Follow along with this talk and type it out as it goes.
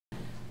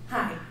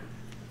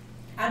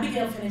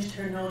Abigail finished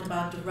her note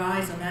about the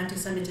rise of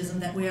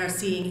anti-Semitism that we are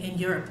seeing in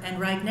Europe. And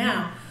right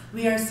now,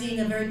 we are seeing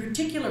a very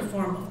particular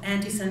form of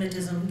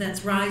anti-Semitism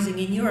that's rising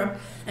in Europe.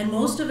 And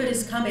most of it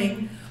is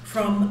coming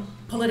from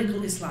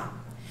political Islam.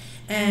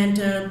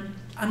 And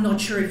I'm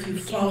not sure if you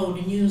follow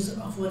the news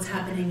of what's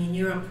happening in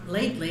Europe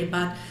lately,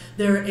 but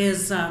there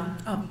is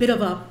a bit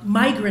of a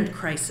migrant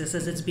crisis,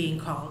 as it's being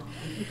called.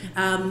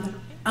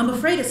 I'm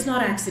afraid it's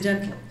not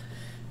accidental.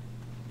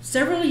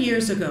 Several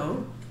years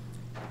ago,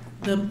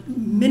 the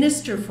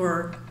Minister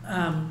for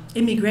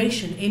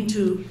Immigration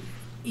into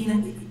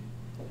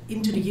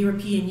the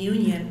European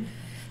Union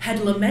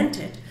had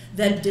lamented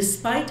that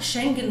despite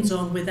Schengen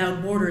zone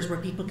without borders, where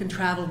people can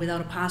travel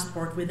without a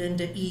passport within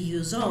the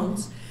EU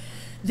zones,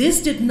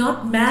 this did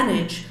not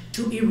manage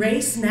to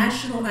erase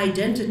national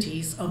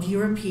identities of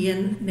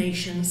European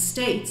nation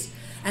states.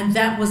 And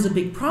that was a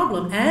big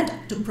problem. And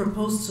the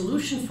proposed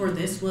solution for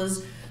this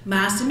was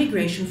mass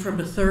immigration from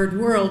the third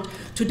world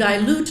to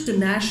dilute the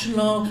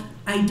national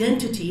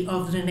identity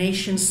of the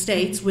nation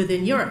states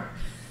within Europe.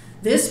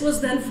 This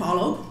was then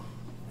followed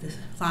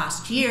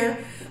last year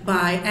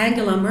by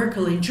Angela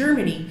Merkel in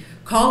Germany,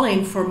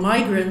 calling for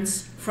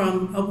migrants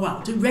from,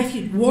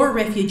 war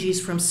refugees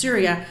from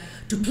Syria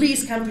to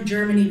please come to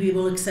Germany, we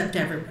will accept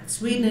everyone.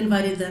 Sweden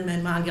invited them,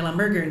 and Angela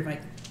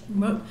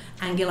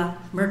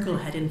Merkel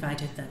had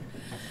invited them.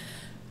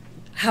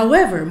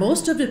 However,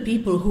 most of the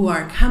people who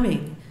are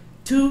coming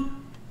to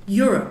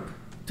Europe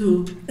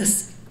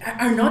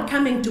are not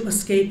coming to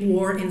escape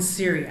war in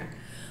Syria.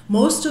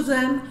 Most of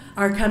them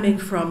are coming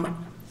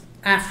from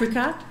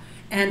Africa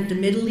and the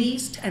Middle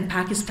East and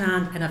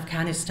Pakistan and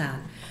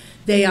Afghanistan.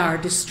 They are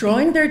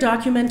destroying their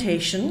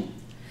documentation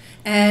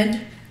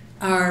and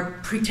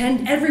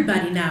pretend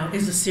everybody now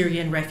is a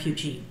Syrian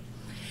refugee.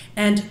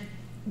 And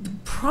the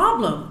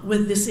problem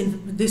with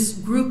this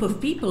group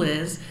of people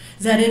is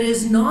that it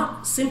is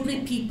not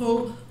simply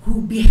people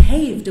who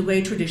behave the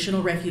way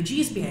traditional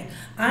refugees behave.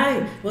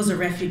 I was a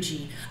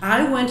refugee.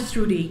 I went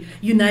through the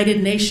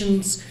United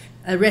Nations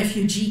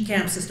refugee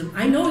camp system.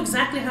 I know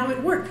exactly how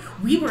it worked.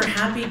 We were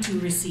happy to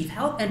receive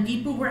help, and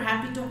people were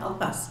happy to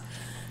help us.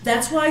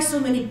 That's why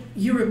so many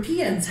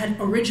Europeans had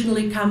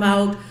originally come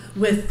out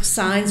with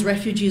signs,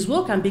 refugees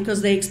will come,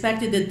 because they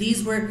expected that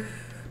these were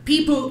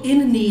people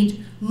in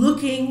need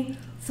looking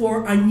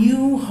for a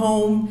new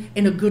home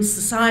in a good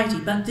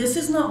society. But this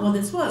is not what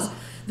this was.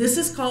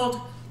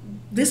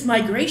 This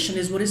migration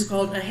is what is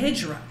called a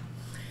hijra.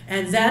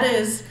 And that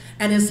is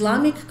an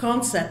Islamic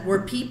concept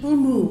where people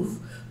move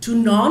to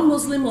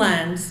non-Muslim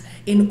lands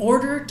in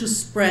order to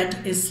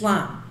spread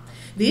Islam.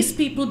 These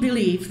people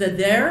believe that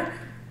their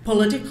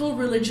political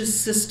religious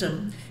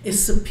system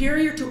is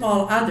superior to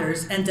all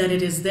others, and that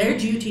it is their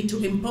duty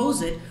to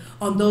impose it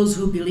on those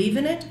who believe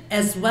in it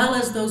as well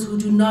as those who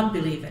do not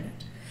believe in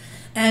it.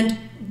 And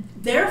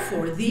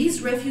therefore,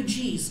 these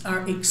refugees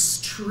are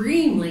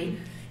extremely,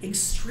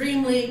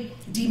 extremely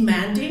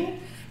demanding,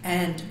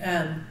 and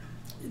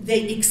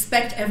they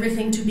expect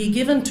everything to be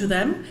given to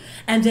them,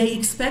 and they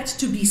expect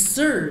to be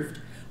served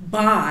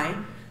by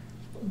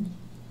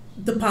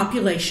the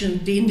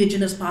population, the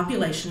indigenous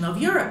population of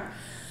Europe.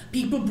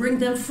 People bring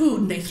them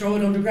food and they throw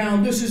it on the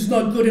ground. This is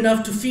not good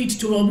enough to feed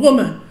to a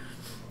woman.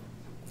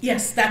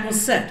 Yes, that was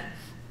said.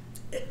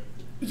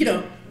 You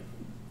know,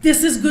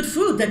 this is good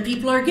food that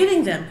people are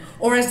giving them.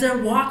 Or as they're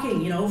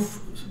walking,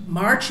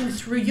 marching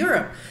through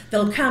Europe,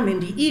 they'll come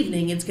in the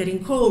evening, it's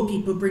getting cold,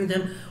 people bring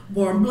them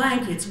warm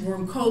blankets,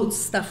 warm coats,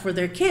 stuff for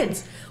their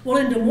kids. Well,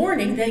 in the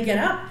morning, they get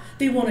up,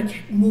 they want to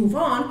move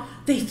on,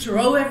 they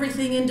throw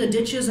everything into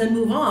ditches and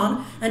move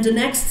on, and the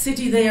next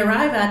city they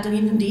arrive at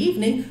in the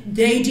evening,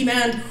 they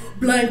demand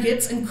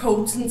blankets and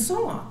coats and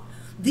so on.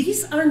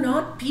 These are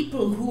not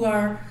people who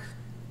are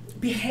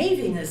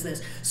behaving as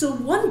this. So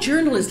one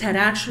journalist had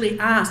actually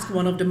asked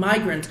one of the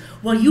migrants,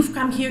 well, you've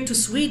come here to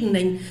Sweden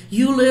and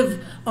you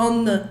live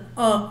on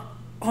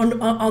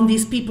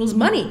these people's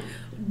money.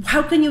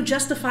 How can you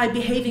justify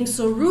behaving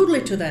so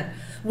rudely to them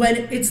when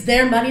it's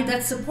their money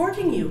that's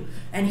supporting you?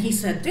 And he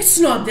said, it's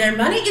not their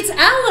money, it's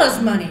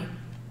Allah's money.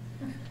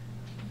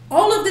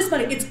 All of this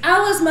money, it's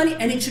Allah's money,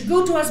 and it should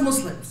go to us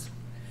Muslims.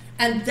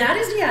 And that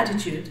is the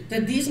attitude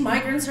that these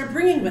migrants are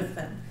bringing with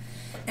them.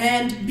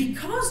 And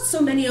because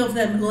so many of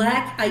them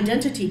lack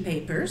identity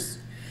papers,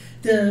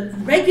 the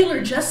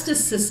regular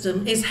justice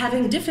system is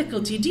having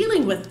difficulty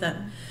dealing with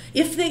them.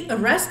 If they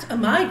arrest a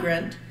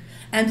migrant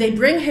and they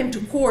bring him to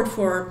court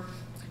for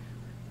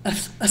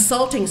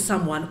assaulting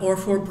someone or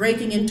for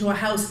breaking into a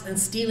house and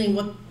stealing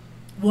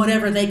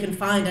whatever they can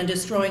find and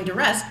destroying the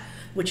rest,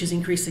 which is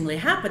increasingly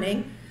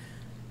happening,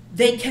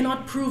 they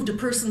cannot prove the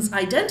person's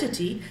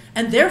identity,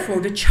 and therefore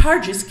the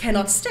charges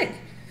cannot stick.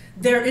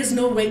 There is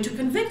no way to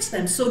convict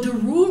them. So the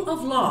rule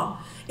of law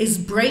is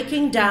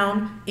breaking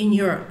down in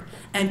Europe,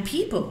 and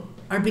people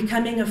are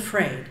becoming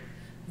afraid,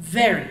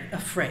 very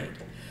afraid.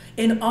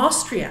 In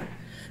Austria,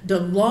 the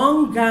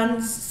long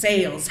gun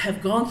sales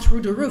have gone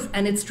through the roof,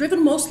 and it's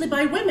driven mostly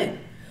by women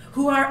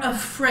who are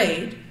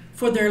afraid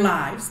for their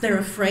lives. They're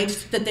afraid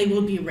that they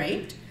will be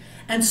raped,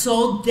 and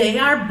so they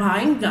are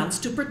buying guns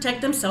to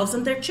protect themselves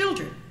and their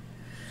children.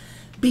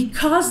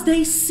 because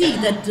they see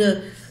that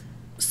the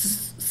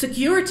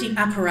security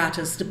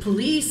apparatus, the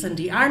police and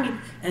the army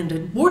and the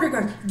border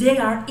guard, they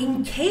are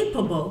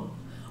incapable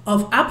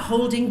of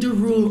upholding the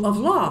rule of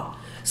law.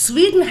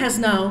 Sweden has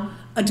now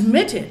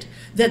admitted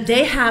that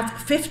they have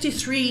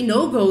 53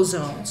 no-go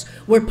zones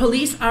where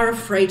police are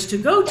afraid to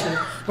go to,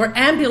 where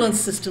ambulance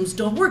systems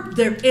don't work.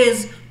 There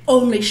is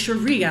only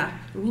Sharia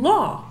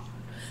law.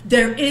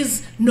 There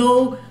is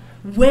no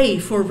way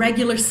for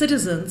regular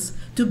citizens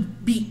to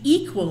be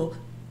equal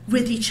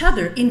with each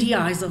other in the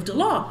eyes of the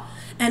law.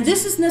 And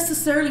this is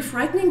necessarily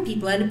frightening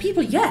people. And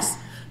people, yes,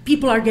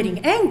 people are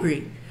getting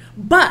angry,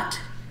 but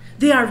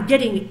they are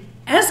getting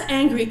as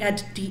angry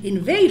at the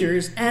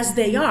invaders as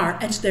they are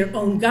at their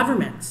own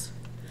governments.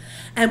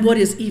 And what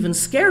is even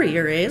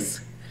scarier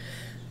is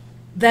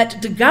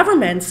that the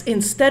governments,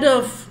 instead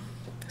of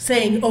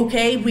saying,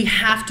 okay, we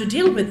have to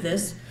deal with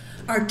this,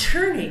 are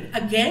turning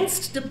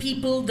against the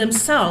people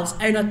themselves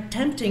and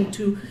attempting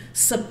to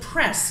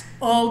suppress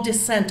all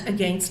dissent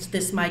against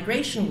this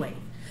migration wave.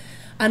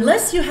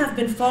 Unless you have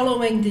been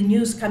following the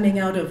news coming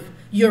out of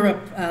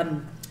Europe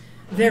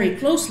very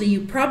closely,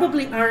 you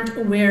probably aren't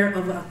aware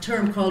of a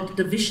term called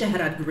the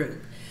Visegrad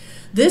Group.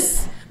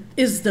 This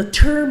is the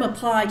term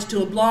applied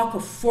to a bloc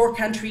of 4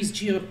 countries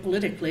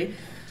geopolitically: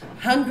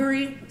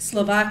 Hungary,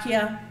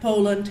 Slovakia,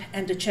 Poland,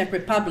 and the Czech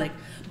Republic.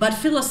 But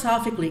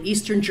philosophically,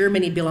 Eastern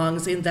Germany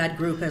belongs in that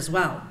group as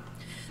well.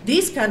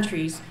 These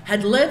countries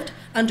had lived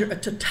under a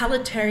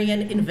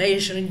totalitarian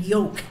invasion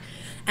yoke.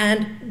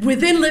 And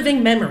within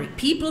living memory,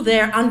 people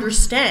there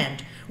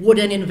understand what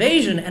an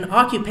invasion and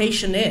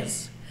occupation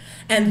is.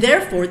 And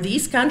therefore,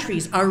 these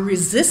countries are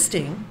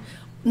resisting,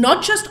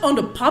 not just on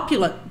the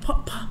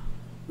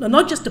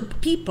not just the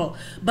people,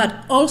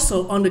 but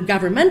also on the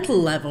governmental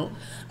level,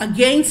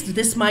 against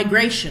this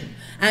migration.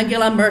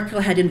 Angela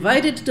Merkel had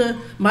invited the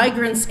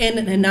migrants in,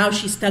 and now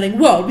she's telling,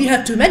 well, we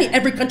have too many,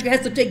 every country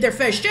has to take their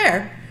fair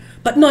share.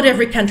 But not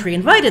every country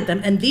invited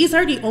them, and these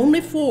are the only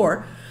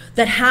 4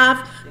 that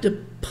have the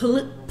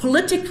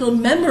political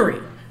memory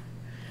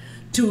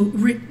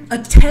to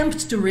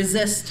attempt to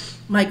resist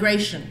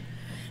migration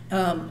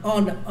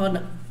on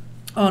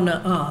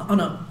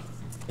a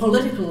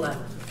political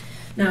level.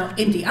 Now,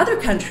 in the other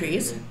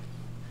countries,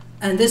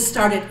 and this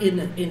started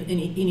in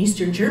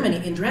Eastern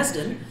Germany, in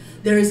Dresden,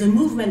 there is a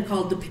movement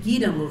called the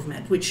Pegida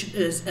movement, which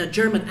is a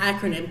German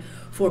acronym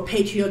for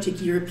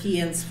Patriotic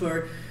Europeans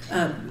for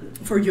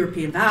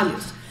European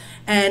values.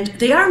 And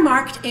they are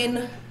marked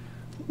in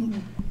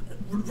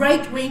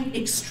right-wing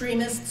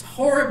extremists,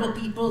 horrible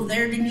people.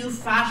 They're the new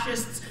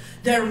fascists,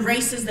 they're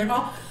racist, they're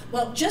all...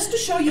 Well, just to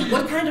show you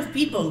what kind of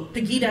people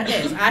Pegida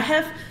is, I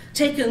have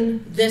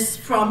taken this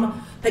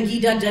from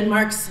Pegida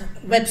Denmark's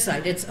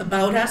website. It's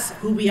about us,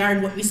 who we are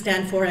and what we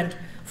stand for, and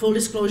full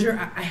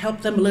disclosure, I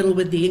helped them a little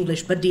with the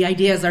English, but the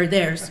ideas are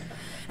theirs.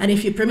 And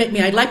if you permit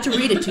me, I'd like to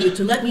read it to you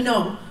to let me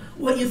know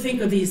what you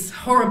think of these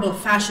horrible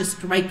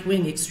fascist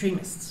right-wing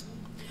extremists.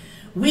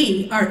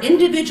 We are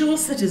individual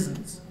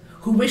citizens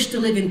who wish to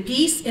live in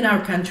peace in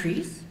our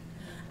countries,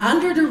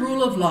 under the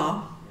rule of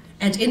law,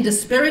 and in the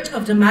spirit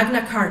of the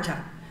Magna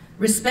Carta,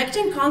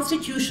 respecting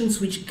constitutions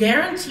which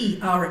guarantee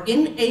our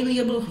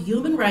inalienable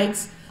human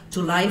rights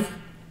to life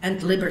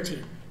and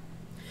liberty.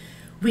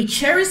 We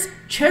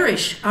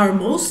cherish our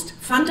most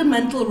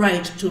fundamental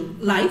right to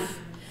life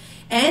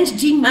and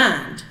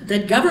demand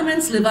that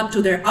governments live up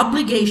to their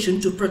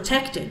obligation to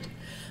protect it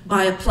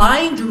by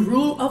applying the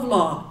rule of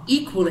law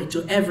equally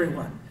to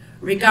everyone,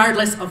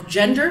 regardless of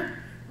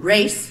gender,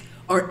 race,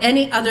 or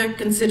any other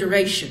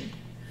consideration.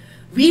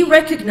 We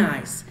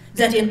recognize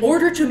that in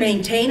order to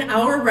maintain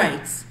our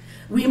rights,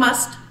 we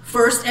must,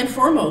 first and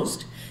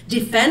foremost,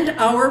 defend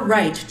our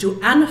right to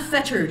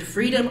unfettered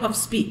freedom of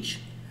speech.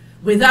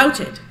 Without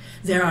it,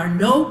 there are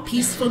no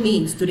peaceful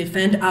means to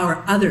defend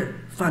our other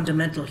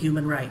fundamental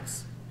human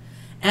rights.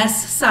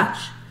 As such,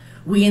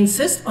 we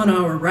insist on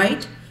our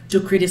right to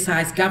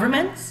criticize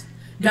governments,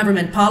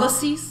 government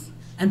policies,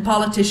 and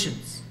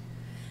politicians.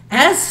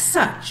 As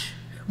such,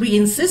 we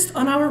insist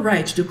on our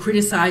right to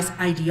criticize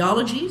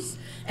ideologies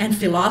and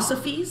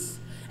philosophies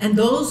and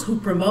those who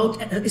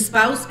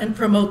espouse and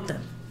promote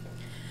them.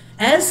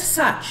 As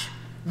such,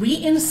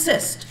 we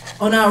insist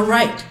on our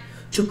right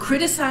to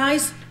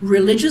criticize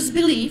religious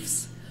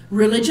beliefs,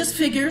 religious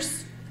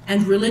figures,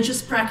 and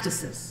religious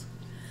practices.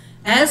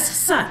 As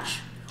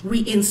such,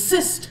 we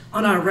insist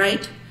on our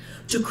right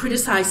to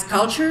criticize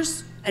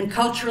cultures and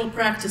cultural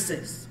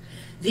practices.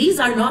 These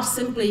are not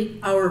simply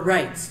our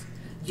rights.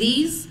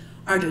 These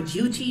are the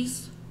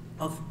duties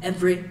of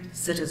every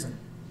citizen.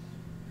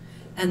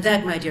 And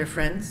that, my dear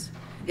friends,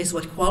 is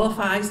what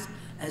qualifies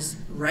as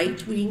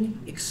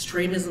right-wing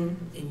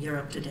extremism in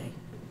Europe today.